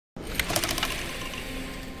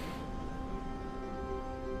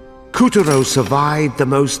Kutaro survived the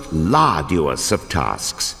most arduous of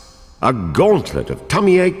tasks, a gauntlet of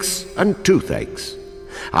tummy aches and toothaches.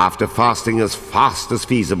 After fasting as fast as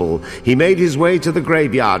feasible, he made his way to the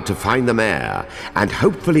graveyard to find the mare, and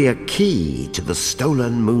hopefully a key to the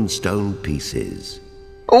stolen moonstone pieces.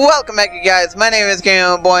 Welcome back, you guys. My name is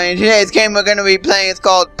GamerBoy, and today's game we're going to be playing is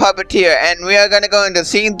called Puppeteer, and we are going to go into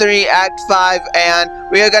Scene 3, Act 5, and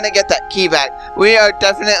we are going to get that key back. We are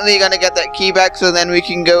definitely going to get that key back, so then we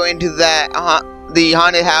can go into that, the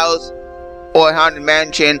haunted house, or haunted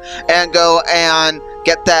mansion, and go and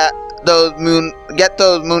get those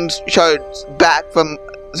moon shards back from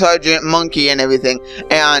Sergeant Monkey and everything.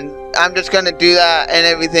 And I'm just going to do that and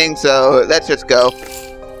everything, so let's just go.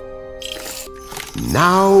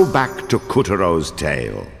 Now back to Kutaro's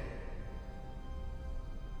tale.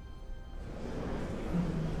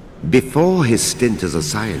 Before his stint as a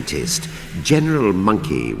scientist, General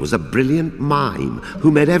Monkey was a brilliant mime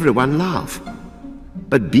who made everyone laugh.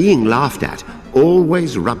 But being laughed at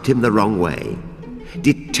always rubbed him the wrong way.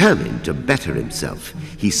 Determined to better himself,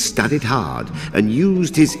 he studied hard and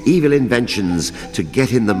used his evil inventions to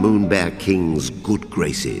get in the Moon Bear King's good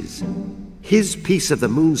graces. His piece of the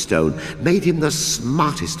moonstone made him the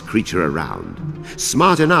smartest creature around.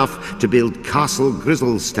 Smart enough to build Castle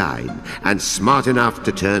Grizzlestein, and smart enough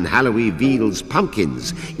to turn Halloween Veal's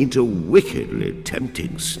pumpkins into wickedly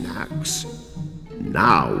tempting snacks.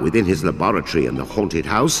 Now, within his laboratory in the haunted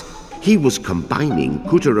house, he was combining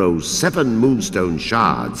Kutaro's 7 moonstone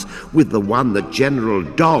shards with the one that General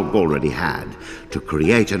Dog already had to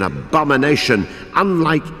create an abomination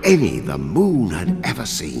unlike any the moon had ever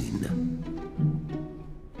seen.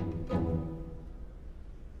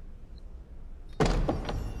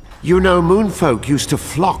 You know, moonfolk used to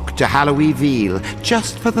flock to Halloween Veal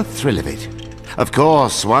just for the thrill of it. Of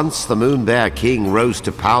course, once the Moon Bear King rose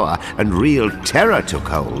to power and real terror took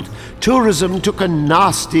hold, tourism took a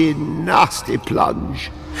nasty, nasty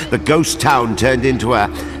plunge. The ghost town turned into a,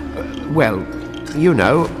 well, you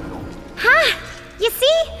know. Ha! You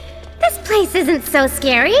see? This place isn't so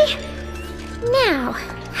scary. Now,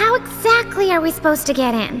 how exactly are we supposed to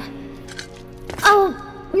get in? Oh,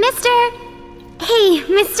 mister? Hey,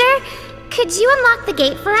 mister, could you unlock the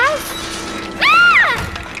gate for us? Ah!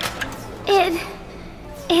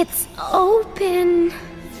 It's open.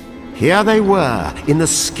 Here they were, in the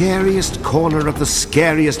scariest corner of the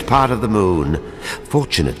scariest part of the moon.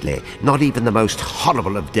 Fortunately, not even the most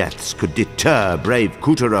horrible of deaths could deter brave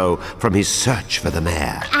Kutaro from his search for the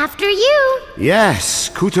mare. After you. Yes,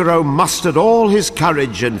 Kutaro mustered all his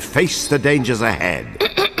courage and faced the dangers ahead.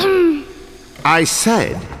 I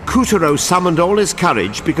said Kutaro summoned all his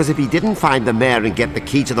courage because if he didn't find the mare and get the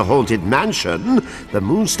key to the haunted mansion, the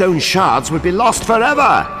moonstone shards would be lost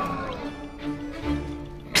forever.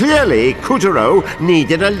 Clearly, Kutaro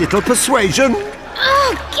needed a little persuasion.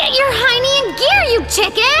 Oh, get your hiney in gear, you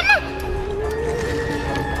chicken!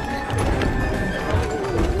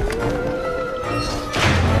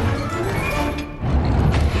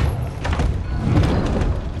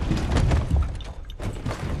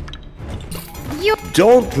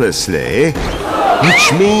 Dauntlessly,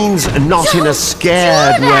 which means not in a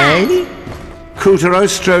scared way, Kutaro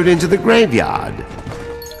strode into the graveyard.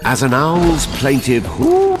 As an owl's plaintive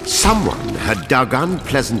hoo, someone had dug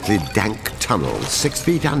unpleasantly dank tunnels 6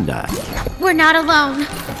 feet under. We're not alone.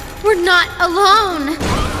 We're not alone.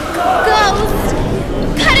 Ghost!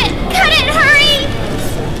 Cut it, hurry!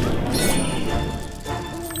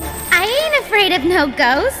 I ain't afraid of no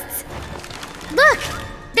ghosts. Look,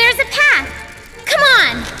 there's a path. Come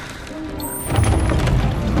on!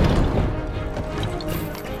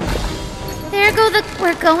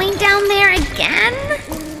 We're going down there again?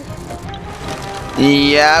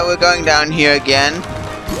 Yeah, we're going down here again.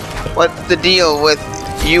 What's the deal with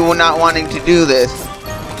you not wanting to do this?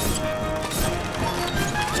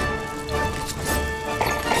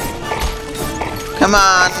 Come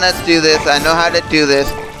on, let's do this. I know how to do this.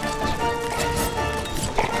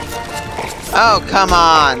 Oh, come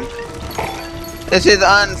on. This is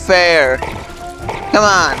unfair. Come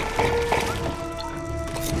on.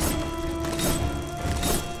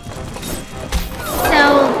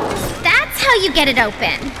 So, that's how you get it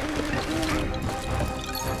open.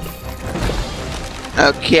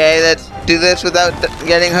 Okay, let's do this without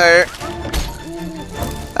getting hurt.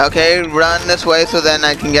 Okay, run this way so then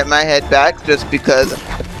I can get my head back just because...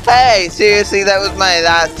 Hey, seriously, that was my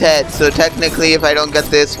last head, so technically if I don't get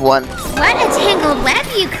this one... What a tangled web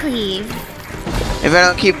you cleave. If I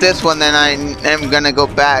don't keep this one, then I am gonna go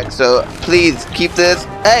back, so please keep this.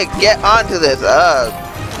 Hey, get onto this. Ugh.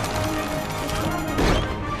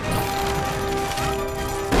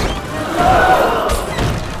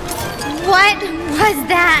 was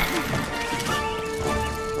that?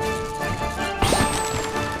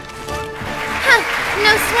 Huh,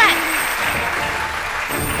 no sweat.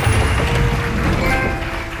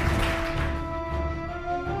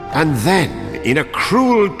 And then, in a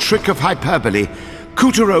cruel trick of hyperbole,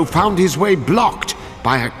 Kutaro found his way blocked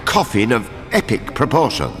by a coffin of epic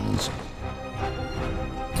proportions.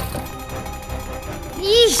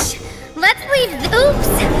 Yeesh! Let's leave. Oops!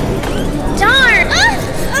 Darn!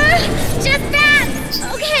 Just bats!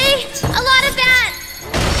 Okay, a lot of bats!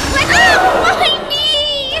 Why me?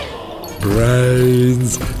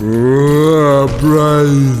 Brains!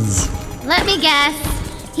 Brains! Let me guess.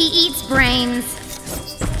 He eats brains.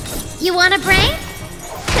 You want a brain?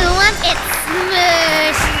 Who wants it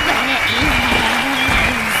smushed?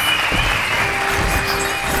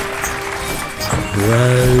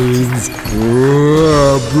 Brains!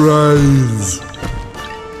 Brains!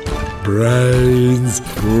 Brains!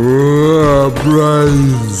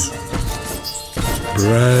 Brains!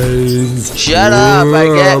 Brains! Shut up, I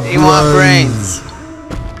get you want brains.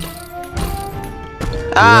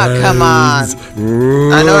 Ah, come on.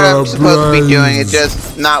 I know what I'm supposed to be doing, it's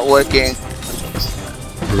just not working.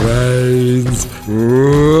 Brains!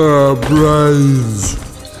 Brains!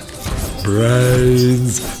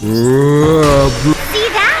 Brains! See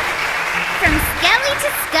that? From Skelly to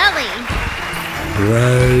Scully.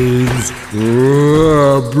 Brains!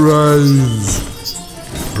 Brains!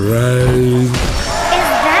 Brains! Is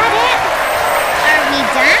that it? Are we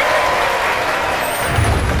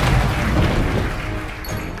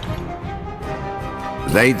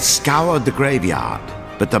done? They'd scoured the graveyard,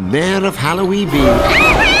 but the mayor of Halloweenville...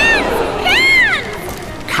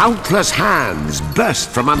 Countless hands burst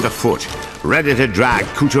from underfoot, ready to drag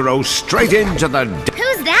Kutaro straight into the...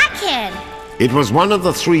 Who's that kid? It was one of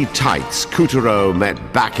the three tights Kutaro met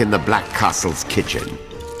back in the Black Castle's kitchen.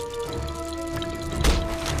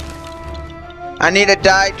 I need to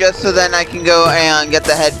die just so then I can go and get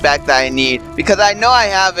the head back that I need. Because I know I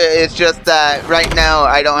have it, it's just that right now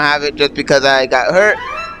I don't have it just because I got hurt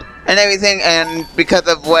and everything, and because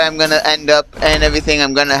of where I'm gonna end up and everything,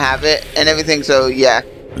 I'm gonna have it and everything, so yeah.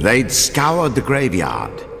 They'd scoured the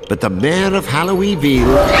graveyard, but the mayor of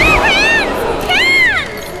Halloweenville...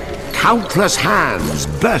 Countless hands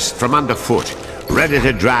burst from underfoot, ready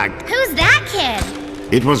to drag... Who's that kid?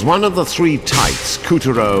 It was one of the three tights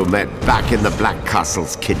Kutaro met back in the Black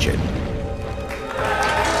Castle's kitchen.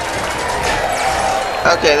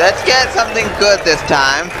 Okay, let's get something good this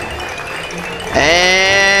time.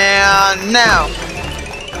 And now.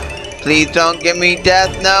 Please don't give me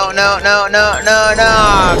death. No, no, no, no, no,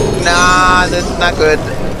 no. Nah, this is not good.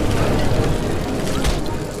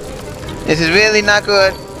 This is really not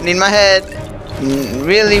good. Need my head.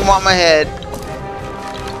 Really want my head.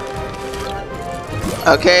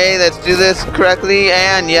 Okay, let's do this correctly,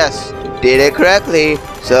 and yes, did it correctly.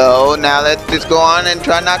 So now let's just go on and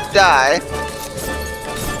try not to die.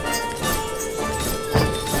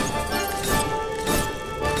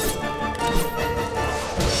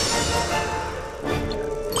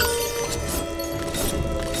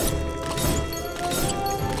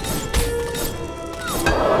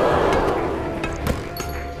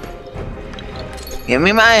 Give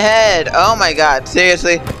me my head. Oh my god,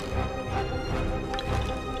 seriously?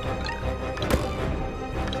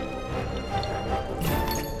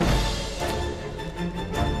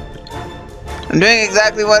 I'm doing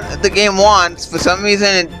exactly what the game wants. For some reason,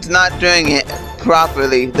 it's not doing it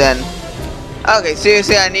properly then. Okay,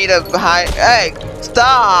 seriously, I need a high... Hey,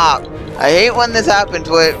 stop! I hate when this happens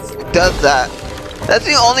where it does that. That's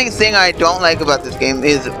the only thing I don't like about this game,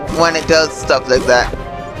 is when it does stuff like that.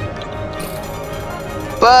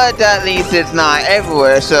 But at least it's not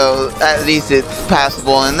everywhere, so at least it's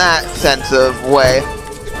passable in that sense of way.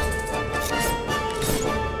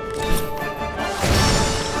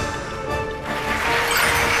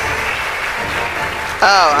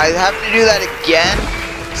 Oh, I have to do that again?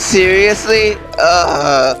 Seriously?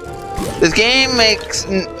 This game makes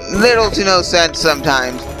little to no sense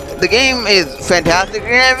sometimes. The game is fantastic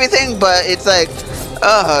and everything, but it's like,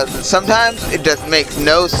 sometimes it just makes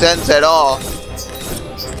no sense at all.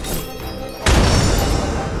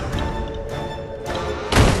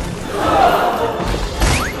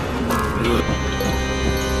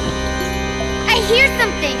 I hear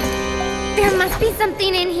something! There must be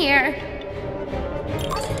something in here.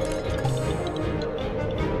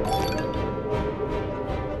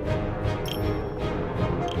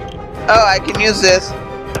 Oh, I can use this.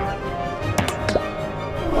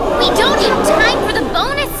 We don't have time for the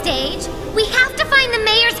bonus stage. We have to find the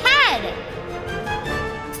mayor's head.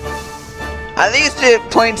 At least it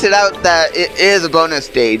points it out that it is a bonus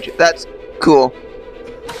stage. That's cool.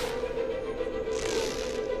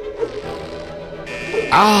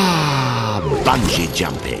 Ah, bungee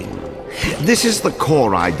jumping. This is the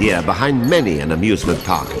core idea behind many an amusement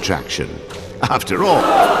park attraction. After all...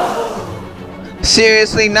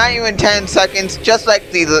 Seriously, not even 10 seconds, just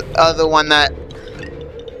like the other one that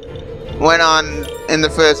went on in the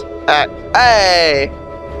first act. Hey!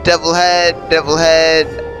 Devil head, devil head.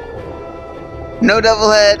 No devil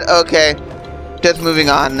head? Okay. Just moving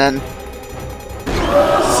on then.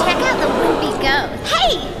 Check out the wimpy ghost.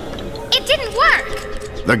 Hey! It didn't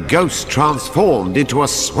work! The ghost transformed into a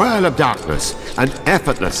swirl of darkness and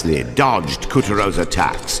effortlessly dodged Kuturo's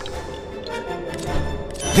attacks.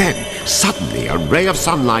 Then, suddenly, a ray of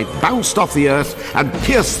sunlight bounced off the earth and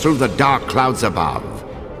pierced through the dark clouds above.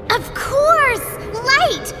 Of course!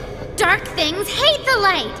 Light! Dark things hate the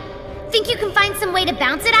light! Think you can find some way to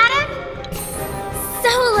bounce it at him?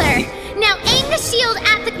 Solar! Now aim the shield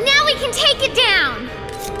at the... Now we can take it down!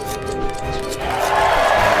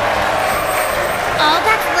 All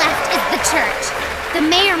that's left is the church. The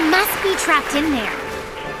mayor must be trapped in there.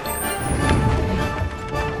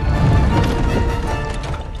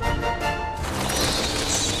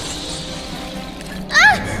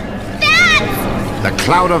 The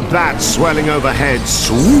cloud of bats swirling overhead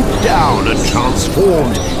swooped down and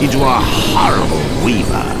transformed into a horrible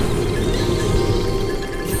weaver.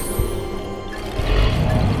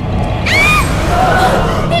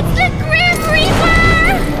 It's the Grim Reaper!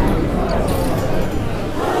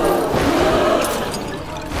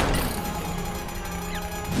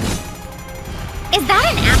 Is that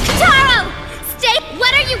an Taro! Stay!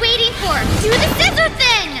 What are you waiting for? Do the scissor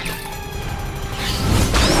thing!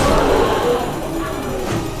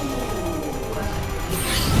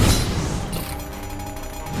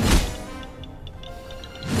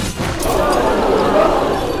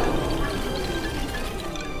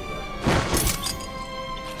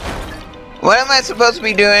 What am I supposed to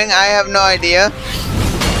be doing? I have no idea.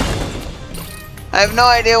 I have no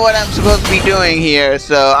idea what I'm supposed to be doing here,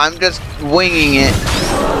 so I'm just winging it.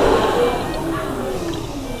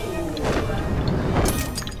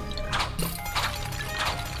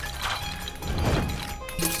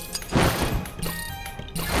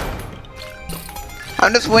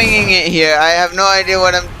 I'm just winging it here. I have no idea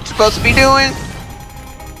what I'm supposed to be doing.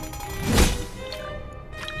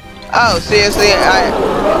 Oh, seriously?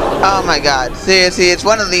 Oh my god. Seriously, it's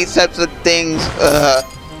one of these types of things. I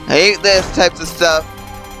hate this types of stuff.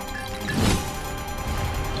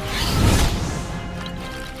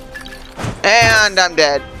 And I'm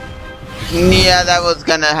dead. Yeah, that was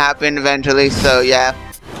gonna happen eventually, so yeah.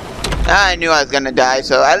 I knew I was gonna die,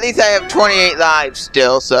 so at least I have 28 lives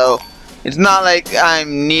still, so it's not like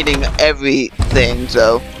I'm needing everything,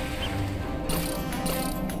 so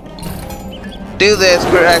do this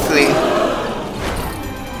correctly.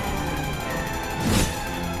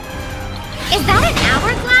 Is that an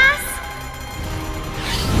hourglass?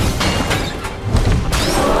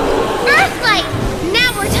 Earthlight!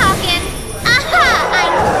 Now we're talking! Aha! I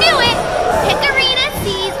knew it! Hickorina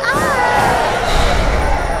sees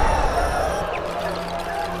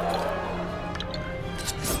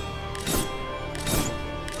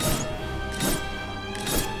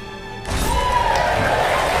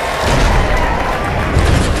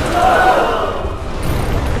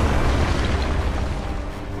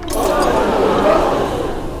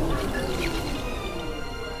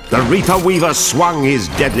The Reaper Weaver swung his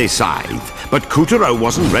deadly scythe, but Kuturo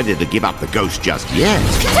wasn't ready to give up the ghost just yet.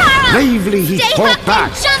 Katara! Bravely he Stay fought up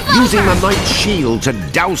back, and jump using over! the Knight's shield to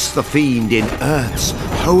douse the fiend in Earth's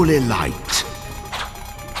holy light.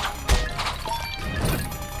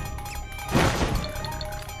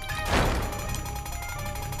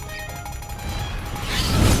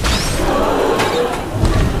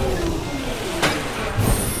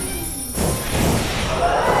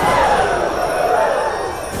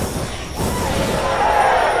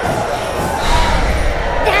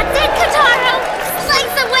 That's it, Kataro!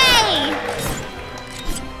 Slice away!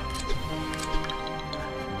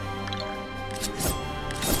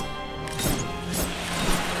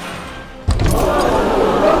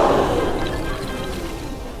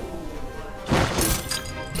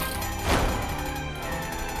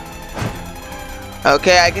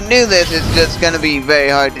 Okay, I can do this, it's just gonna be very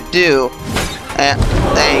hard to do.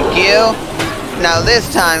 Thank you. Now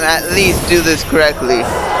this time, at least do this correctly.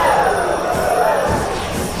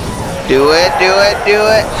 Do it, do it, do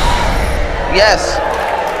it. Yes.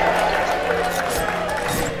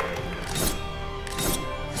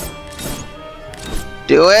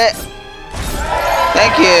 Do it.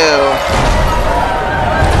 Thank you.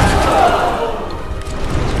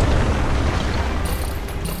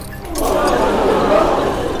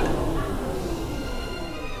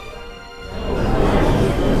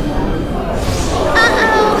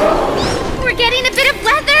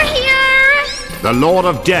 The Lord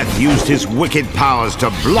of Death used his wicked powers to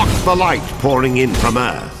block the light pouring in from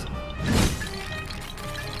Earth.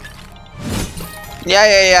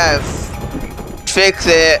 Yeah. Fix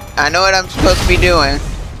it. I know what I'm supposed to be doing.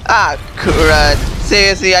 Ah, crud.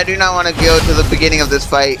 Seriously, I do not want to go to the beginning of this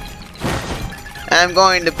fight. And I'm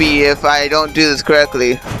going to be if I don't do this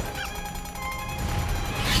correctly.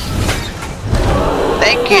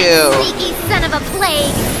 Thank you. Sneaky son of a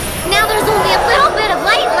plague. Now there's only a little bit of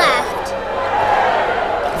light left.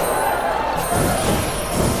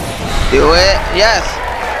 Do it. Yes.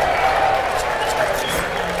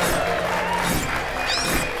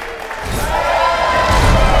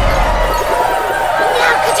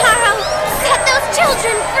 Now, Kotaro, set those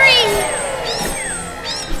children free.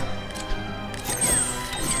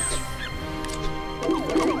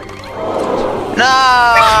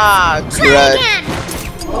 Nah, Try crud. again.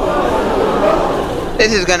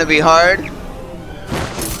 This is gonna be hard.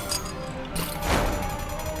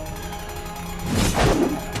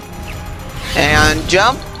 And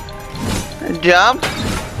jump. Jump.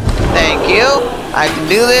 Thank you. I can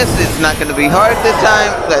do this. It's not gonna be hard this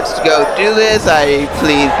time. Let's go do this.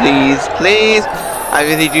 Please. I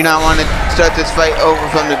really do not want to start this fight over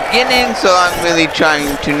from the beginning, so I'm really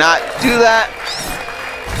trying to not do that.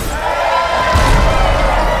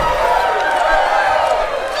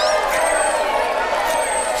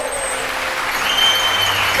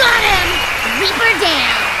 Got him. Reaper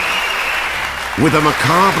down. With a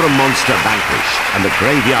macabre monster vanquished and the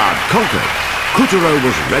graveyard conquered, Kotaro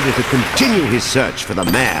was ready to continue his search for the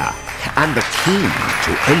mayor and the key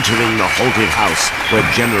to entering the haunted house where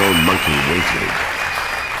General Monkey waited.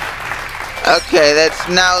 Okay,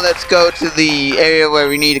 let's go to the area where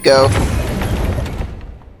we need to go.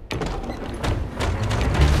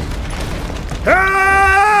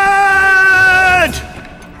 Head!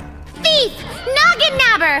 Thief! Noggin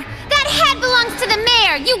nabber! That head belongs to the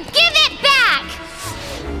mayor! You give it back!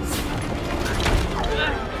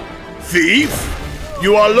 Thief?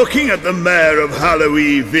 You are looking at the mayor of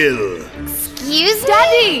Halloweenville. Excuse me?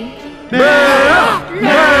 Daddy!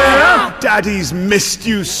 Daddy's missed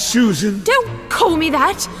you, Susan. Don't call me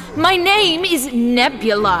that! My name is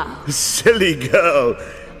Nebula. Silly girl.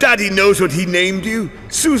 Daddy knows what he named you.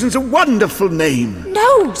 Susan's a wonderful name.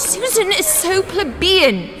 No, Susan is so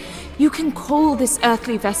plebeian. You can call this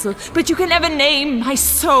earthly vessel, but you can never name my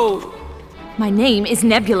soul. My name is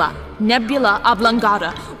Nebula. Nebula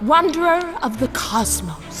Oblongata, wanderer of the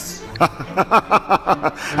cosmos.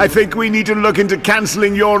 I think we need to look into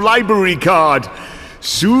cancelling your library card.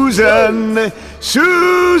 Susan!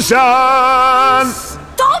 Susan!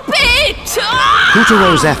 Stop it! Ah!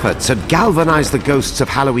 Kotaro's efforts had galvanized the ghosts of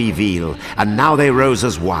Halloweenville, and now they rose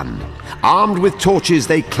as one. Armed with torches,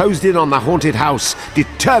 they closed in on the haunted house,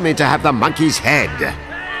 determined to have the monkey's head.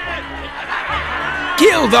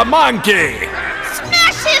 Kill the monkey!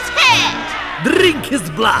 Smash his head! Drink his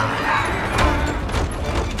blood!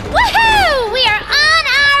 Woohoo! We are on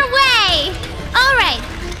our way! Alright,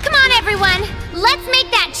 come on everyone! Let's make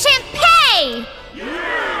that champagne!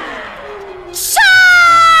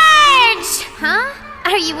 Charge! Huh?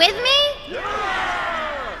 Are you with me?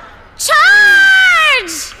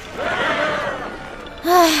 Charge!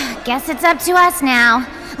 Guess it's up to us now.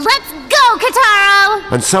 Let's go, Kotaro!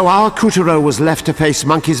 And so our Kotaro was left to face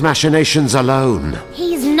Monkey's machinations alone.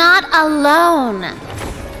 He's not alone.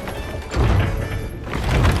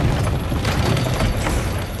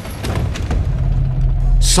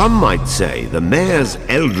 Some might say the mayor's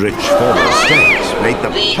eldritch former state made the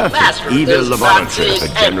perfect evil laboratory for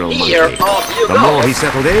General Monkey. The more he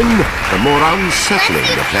settled in, the more unsettling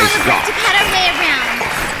the place got. To cut our way around.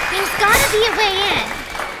 There's gotta be a way in.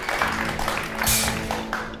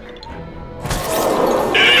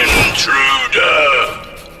 Intruder!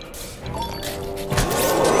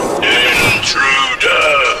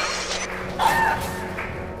 Intruder!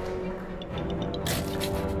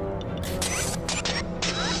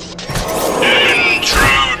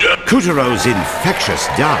 Kotaro's infectious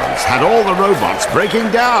dance had all the robots breaking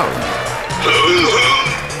down.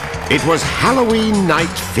 It was Halloween night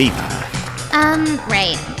fever.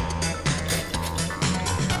 Right.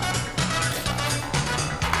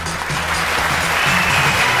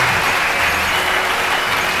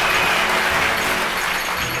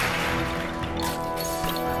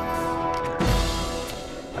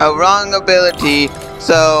 A wrong ability,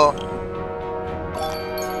 so...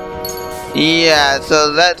 Yeah, so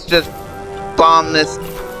let's just bomb this.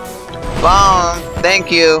 Bomb! Thank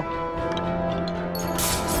you.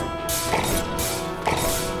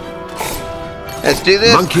 Let's do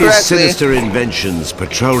this Monkey's correctly. sinister inventions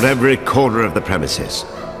patrolled every corner of the premises.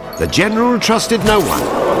 The General trusted no one,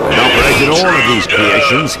 and operated all of these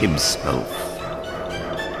creations himself.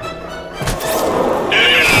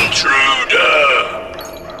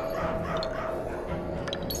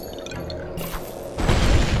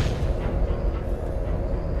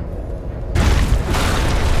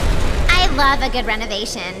 I love a good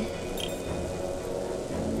renovation.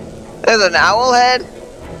 There's an owl head?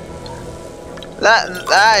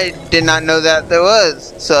 I did not know that there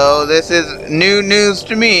was. So this is new news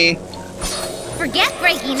to me. Forget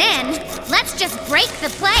breaking in. Let's just break the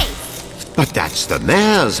place. But that's the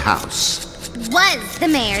mayor's house. Was the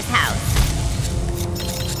mayor's house.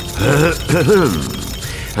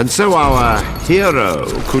 And so our hero,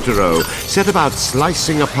 Kutaro, set about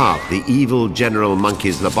slicing apart the evil General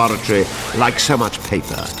Monkey's laboratory like so much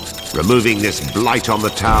paper. Removing this blight on the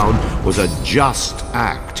town was a just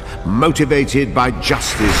act, motivated by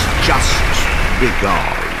justice just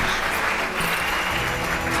because.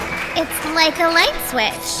 It's like a light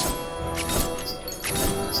switch.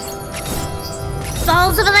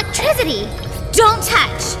 Balls of electricity. Don't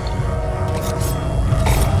touch.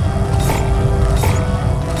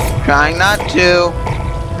 Trying not to.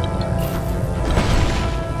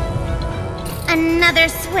 Another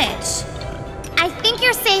switch. I think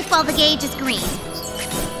you're safe while the gauge is green.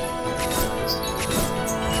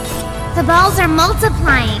 The balls are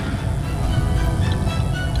multiplying.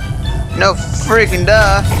 No freaking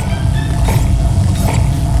duh.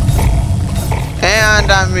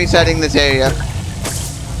 And I'm resetting this area.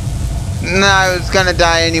 No, I was gonna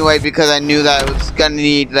die anyway because I knew that I was gonna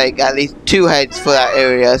need like at least 2 heads for that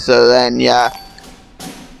area, so then yeah.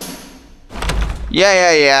 Yeah,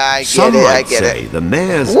 I get it, I get say it. The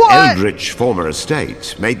mayor's eldritch former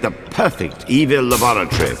estate made the perfect evil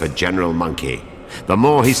laboratory for General Monkey. The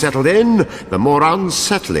more he settled in, the more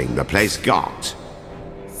unsettling the place got.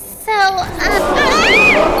 So,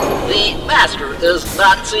 The master is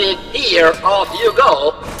not seen here. Off you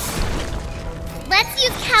go. let's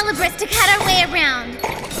use Calibris to cut our way around.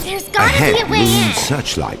 There's gotta Ahead be a way loomed in.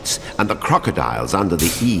 searchlights, and the crocodiles under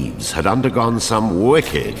the eaves had undergone some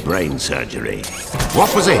wicked brain surgery.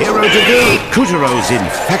 What was a hero to do? Kutaro's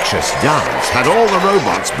infectious dance had all the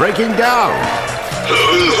robots breaking down.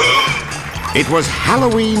 It was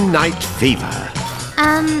Halloween night fever.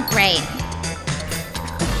 Right.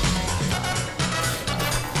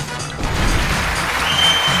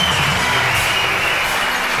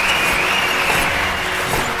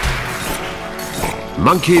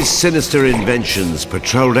 Monkey's sinister inventions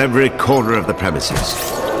patrolled every corner of the premises.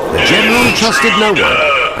 The General trusted no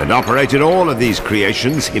one and operated all of these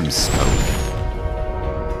creations himself.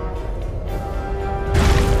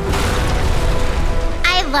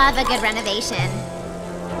 I love a good renovation.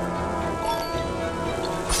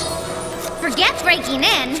 Forget breaking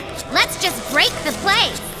in. Let's just break the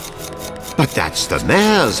place. But that's the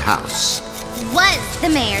mayor's house. Was the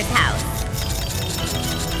mayor's house.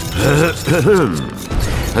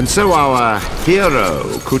 And so our hero,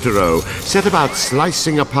 Kutaro, set about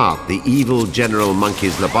slicing apart the evil General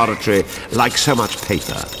Monkey's laboratory like so much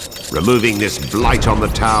paper. Removing this blight on the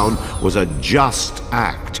town was a just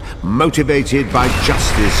act, motivated by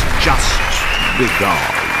justice just because.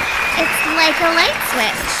 It's like a light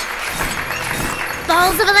switch.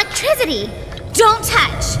 Balls of electricity. Don't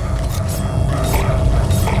touch.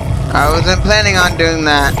 I wasn't planning on doing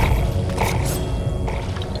that.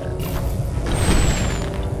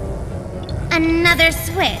 Another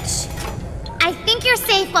switch. I think you're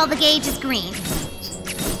safe while the gauge is green.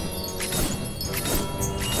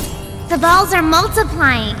 The balls are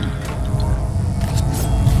multiplying.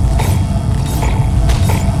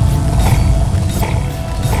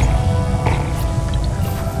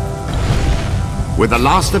 With the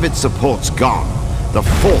last of its supports gone, the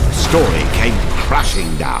 4th story came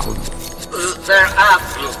crashing down. There are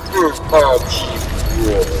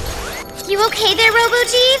You okay there,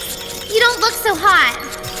 Robo-Jeeves? You don't look so hot.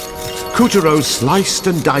 Kutaro sliced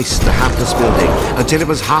and diced the hapless building until it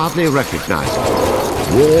was hardly recognizable.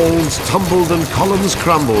 Walls tumbled and columns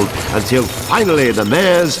crumbled until finally the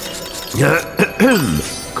mayor's...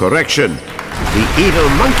 correction. The evil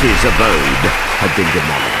monkey's abode had been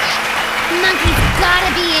demolished. Monkey's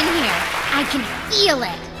gotta be in here. I can feel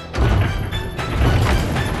it.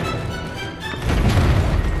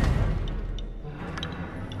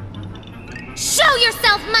 Show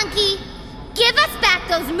yourself, Monkey! Give us back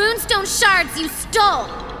those moonstone shards you stole!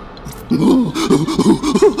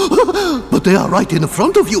 But they are right in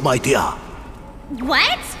front of you, my dear.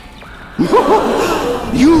 What?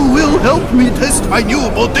 You will help me test my new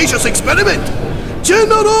audacious experiment.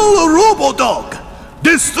 General Robodog,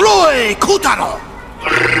 destroy Kutaro.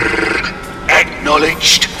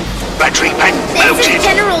 Acknowledged. battery pack melted. This is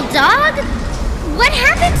General Dog? What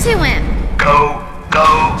happened to him? Go,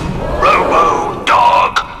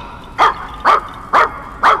 Robo-Dog.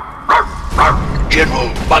 General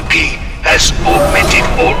Monkey has augmented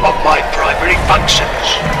all of my primary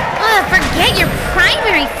functions. Forget your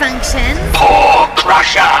primary functions. Paw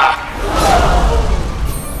Crusher!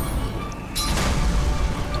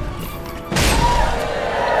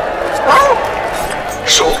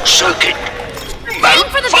 Short circuit. Aim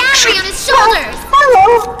for the battery on his shoulders.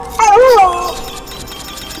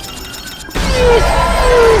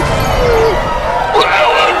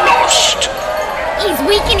 Well, lost. He's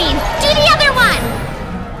weakening. Do the other one.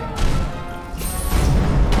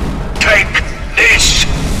 Take this.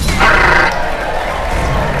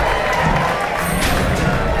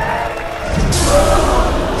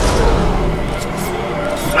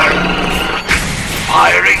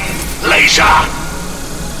 Firing laser.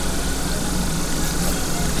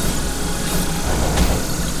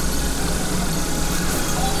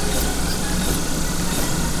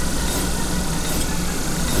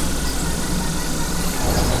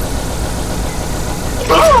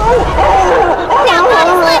 Now let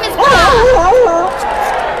his limb is gone.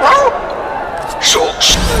 Shorts.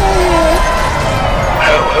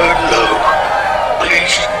 Power low.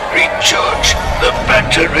 Please recharge the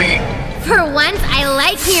battery. For once, I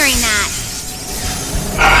like hearing that.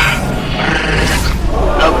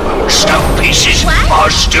 The moonstone pieces What?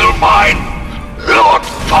 are still mine. Lord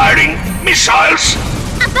firing missiles.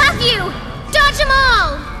 Above you! Dodge them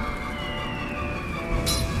all!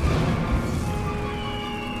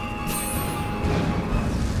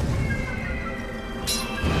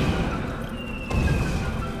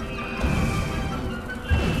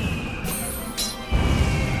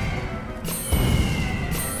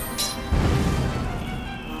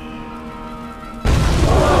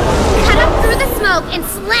 Cut up through the smoke and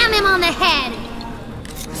slam him on the head!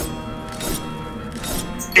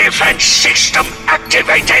 Defense system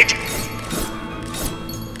activated.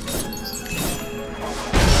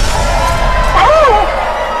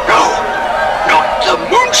 No, not the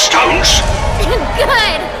moonstones.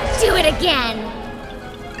 Good! Do it again!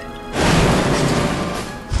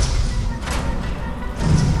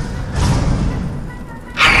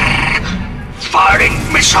 Firing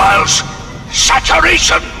missiles.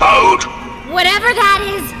 Saturation mode. Whatever that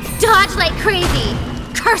is, dodge like crazy!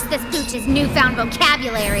 Curse this pooch's newfound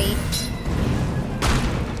vocabulary!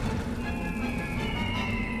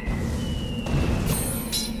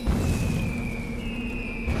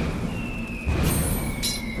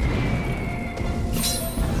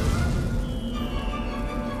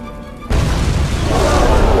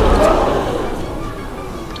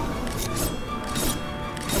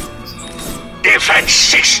 Defense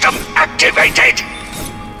system activated.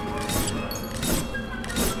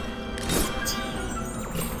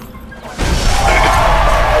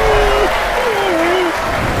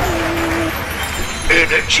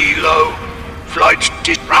 Energy low. Flight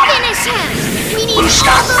Finish him! We need Booster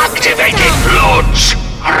all those activated. moonstones.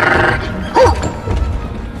 Launch.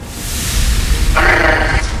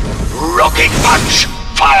 Rocket punch.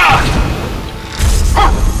 Fire.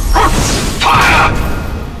 Fire.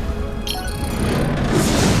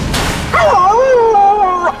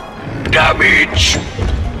 Damage.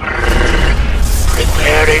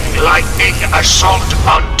 Preparing lightning assault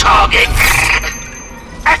on target.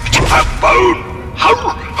 Active bone.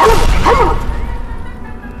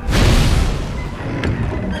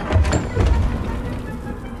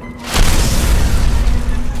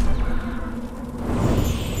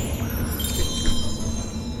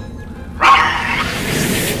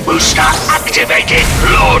 Booster activated.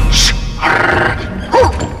 Launch.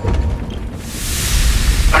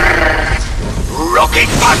 Rocket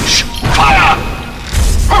punch. Fire.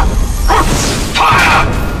 Fire.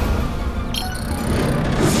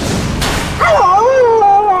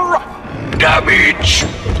 Damage.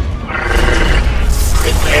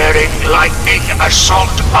 Preparing lightning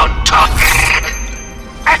assault on target.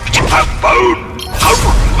 Active bone.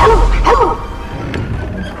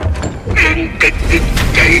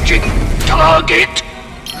 Engaging target.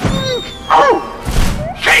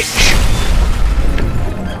 Fetch.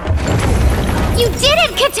 You did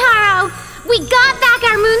it, Kataro! We got back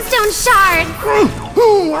our moonstone shard!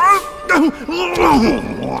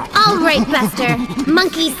 All right, Buster.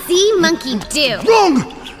 Monkey see, monkey do. Wrong!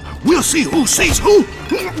 We'll see who sees who.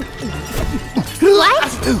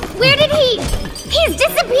 What? Where did he? He's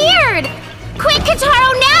disappeared! Quick,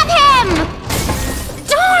 Kataro, nab him!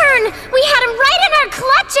 Darn! We had him right in our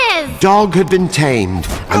clutches! Dog had been tamed,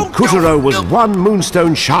 and Kutaro was one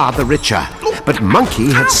moonstone shard the richer. But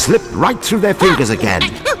Monkey had slipped right through their fingers again.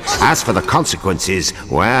 As for the consequences,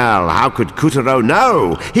 well, how could Kutaro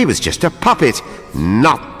know? He was just a puppet,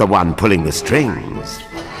 not the one pulling the strings.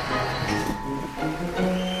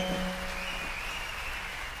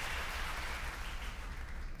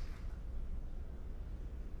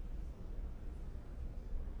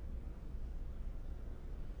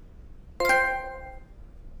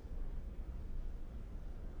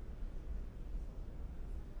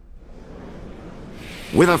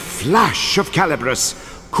 With a flash of Calibris,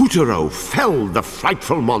 Kutaro felled the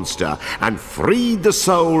frightful monster and freed the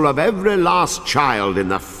soul of every last child in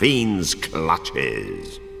the fiend's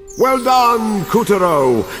clutches. Well done,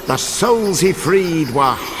 Kutaro! The souls he freed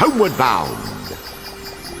were homeward bound.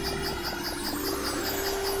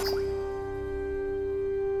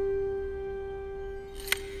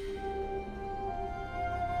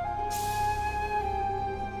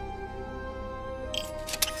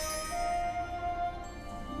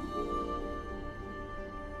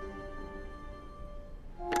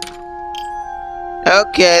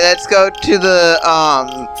 Okay, let's go to the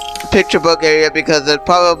picture book area because there's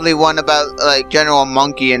probably one about like General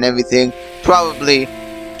Monkey and everything. Probably.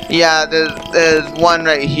 Yeah, there's one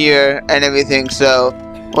right here and everything. So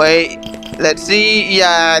wait, let's see.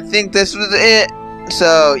 Yeah, I think this was it.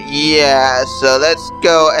 So yeah, so let's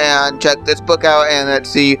go and check this book out and let's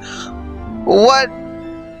see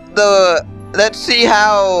let's see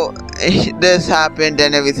how this happened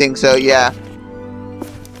and everything. So yeah.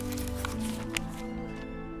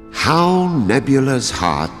 How Nebula's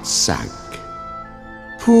heart sank.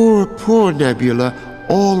 Poor, poor Nebula,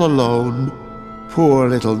 all alone. Poor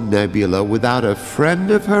little Nebula without a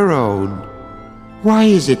friend of her own. Why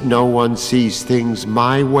is it no one sees things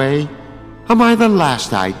my way? Am I the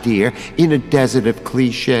last idea in a desert of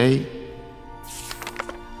cliché?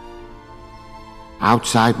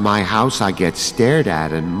 Outside my house I get stared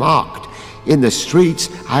at and mocked. In the streets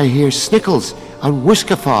I hear snickles and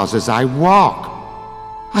whisker-faws as I walk.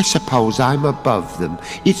 I suppose I'm above them.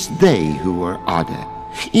 It's they who are odder.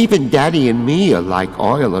 Even Daddy and me are like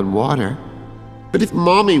oil and water. But if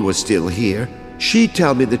Mommy was still here, she'd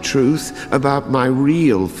tell me the truth about my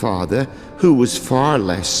real father, who was far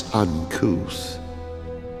less uncouth.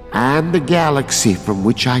 And the galaxy from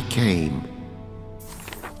which I came.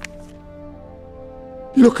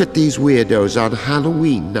 Look at these weirdos on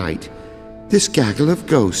Halloween night. This gaggle of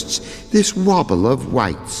ghosts, this wobble of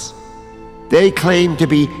wights. They claim to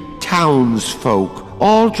be townsfolk,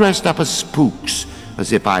 all dressed up as spooks,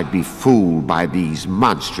 as if I'd be fooled by these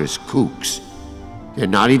monstrous kooks. They're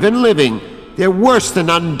not even living. They're worse than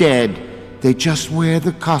undead. They just wear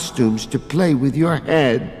the costumes to play with your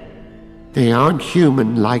head. They aren't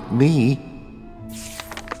human like me.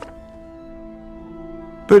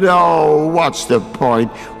 But oh, what's the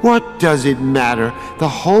point? What does it matter? The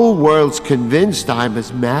whole world's convinced I'm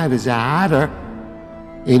as mad as a hatter.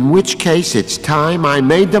 In which case it's time I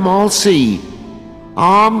made them all see.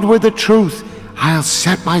 Armed with the truth, I'll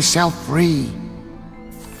set myself free.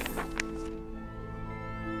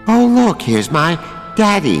 Oh look, here's my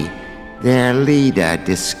daddy, their leader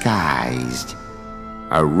disguised.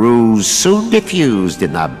 A ruse soon diffused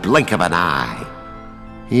in the blink of an eye.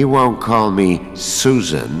 He won't call me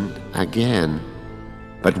Susan again.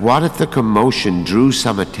 But what if the commotion drew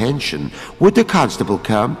some attention? Would the constable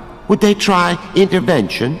come? Would they try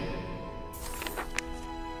intervention?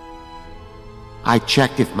 I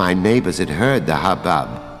checked if my neighbors had heard the hubbub,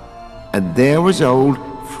 and there was old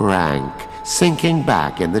Frank sinking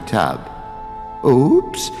back in the tub.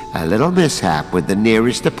 Oops, a little mishap with the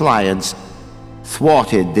nearest appliance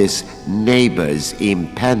thwarted this neighbor's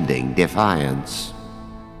impending defiance.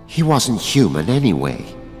 He wasn't human anyway.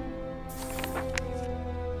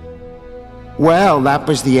 Well, that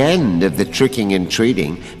was the end of the tricking and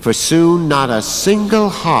treating, for soon not a single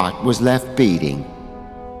heart was left beating.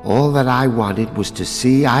 All that I wanted was to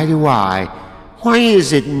see eye to eye. Why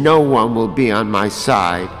is it no one will be on my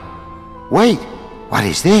side? Wait, what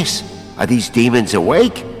is this? Are these demons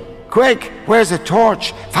awake? Quick, where's a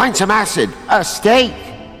torch? Find some acid, a stake.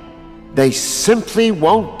 They simply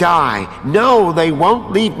won't die. No, they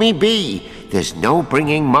won't leave me be. There's no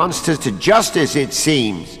bringing monsters to justice, it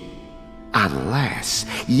seems. Unless,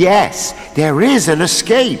 yes, there is an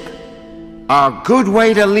escape. A good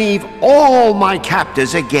way to leave all my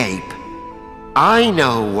captors agape. I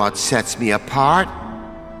know what sets me apart.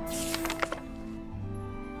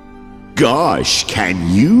 Gosh, can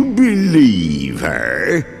you believe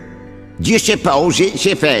her? Do you suppose it's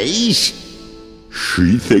your face?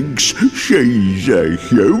 She thinks she's a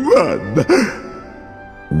human.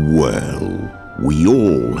 Well, we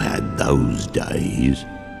all had those days.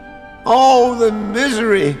 Oh, the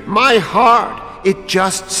misery! My heart! it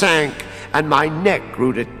just sank, and my neck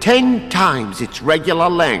grew to 10 times its regular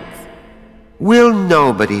length. Will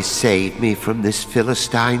nobody save me from this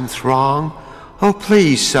Philistine throng? Oh,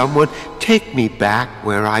 please, someone, take me back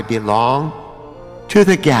where I belong, to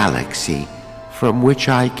the galaxy from which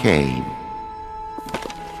I came.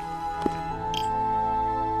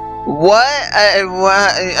 What?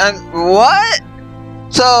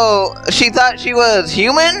 So, she thought she was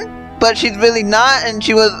human, but she's really not, and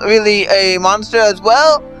she was really a monster as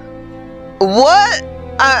well? What?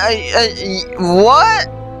 What?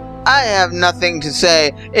 I have nothing to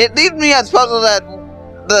say. It leaves me as puzzled as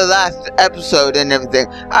the last episode and everything.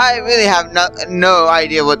 I really have no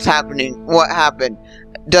idea what's happening. What happened?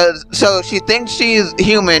 So she thinks she's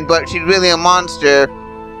human, but she's really a monster.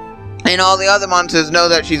 And all the other monsters know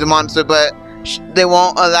that she's a monster, but they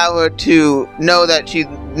won't allow her to know that she's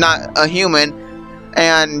not a human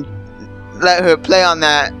and let her play on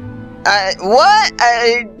that. What?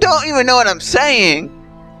 I don't even know what I'm saying.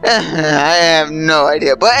 I have no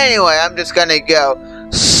idea. But anyway, I'm just gonna go.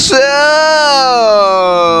 So,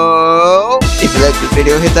 if you like this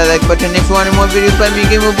video, hit that like button. If you want more videos by me,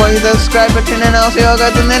 GamerBoy, hit that subscribe button. And I'll see you all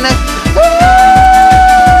guys in the next